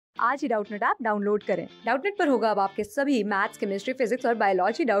आज ही Doubtnut app download करें। Doubtnut पर होगा अब आपके सभी मैथ्स, केमिस्ट्री, फिजिक्स और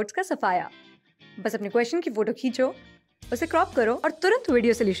बायोलॉजी डाउट्स का सफाया। बस अपने क्वेश्चन की फोटो खींचो, उसे क्रॉप करो और तुरंत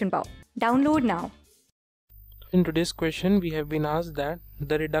वीडियो सोल्यूशन पाओ। Download now. In today's question, we have been asked that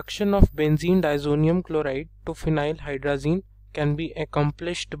the reduction of benzenediazonium chloride to phenyl hydrazine can be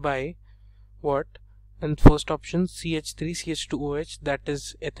accomplished by what? And first option CH3CH2OH, that is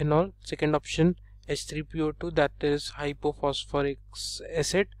ethanol. Second option H3PO2, that is hypophosphoric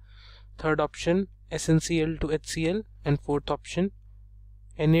acid. Third option SnCl to HCl, and fourth option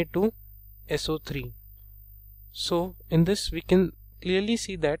Na2SO3. So in this we can clearly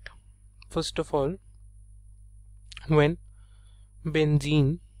see that first of all, when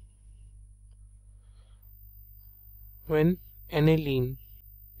aniline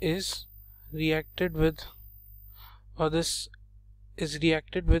is reacted with, or this is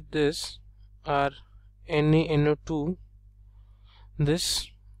reacted with this, or NaNO2, this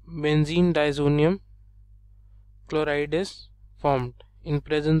benzene diazonium chloride is formed in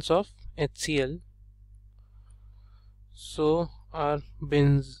presence of HCl. So our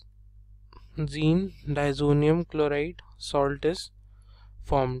benzene diazonium chloride salt is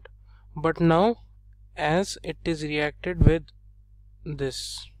formed. But now as it is reacted with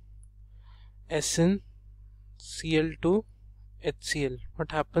this SnCl2 HCl,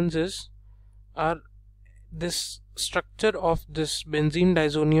 what happens is this structure of this benzene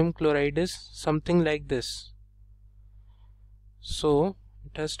diazonium chloride is something like this. So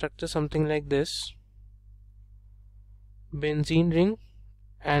it has structure something like this: benzene ring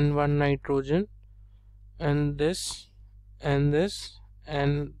and one nitrogen, and this and this,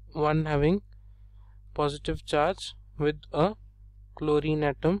 and one having positive charge with a chlorine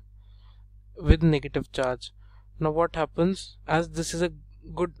atom with negative charge. Now what happens, as this is a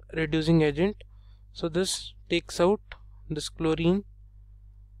good reducing agent, so this takes out this chlorine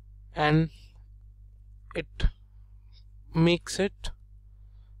and it makes it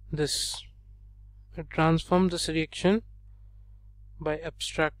this. It transforms this reaction by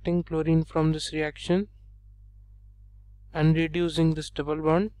abstracting chlorine from this reaction and reducing this double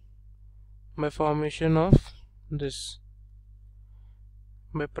bond by formation of this,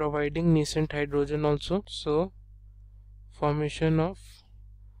 by providing nascent hydrogen also. So formation of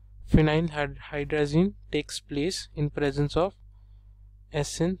phenyl hydrazine takes place in presence of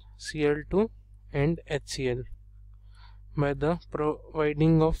SnCl2 and HCl by the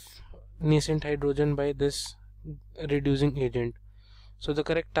providing of nascent hydrogen by this reducing agent. So the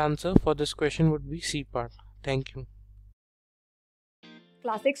correct answer for this question would be C part. Thank you.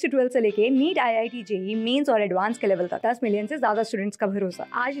 Class 6 से 12 से लेके NEET, IIT, JEE mains और advance के level तक 10 million से ज्यादा students का भरोसा।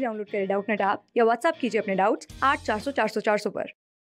 आज ही डाउनलोड करें डाउटनेट ऐप या व्हाट्सएप कीजिए अपने डाउट्स 8400 400 400 पर।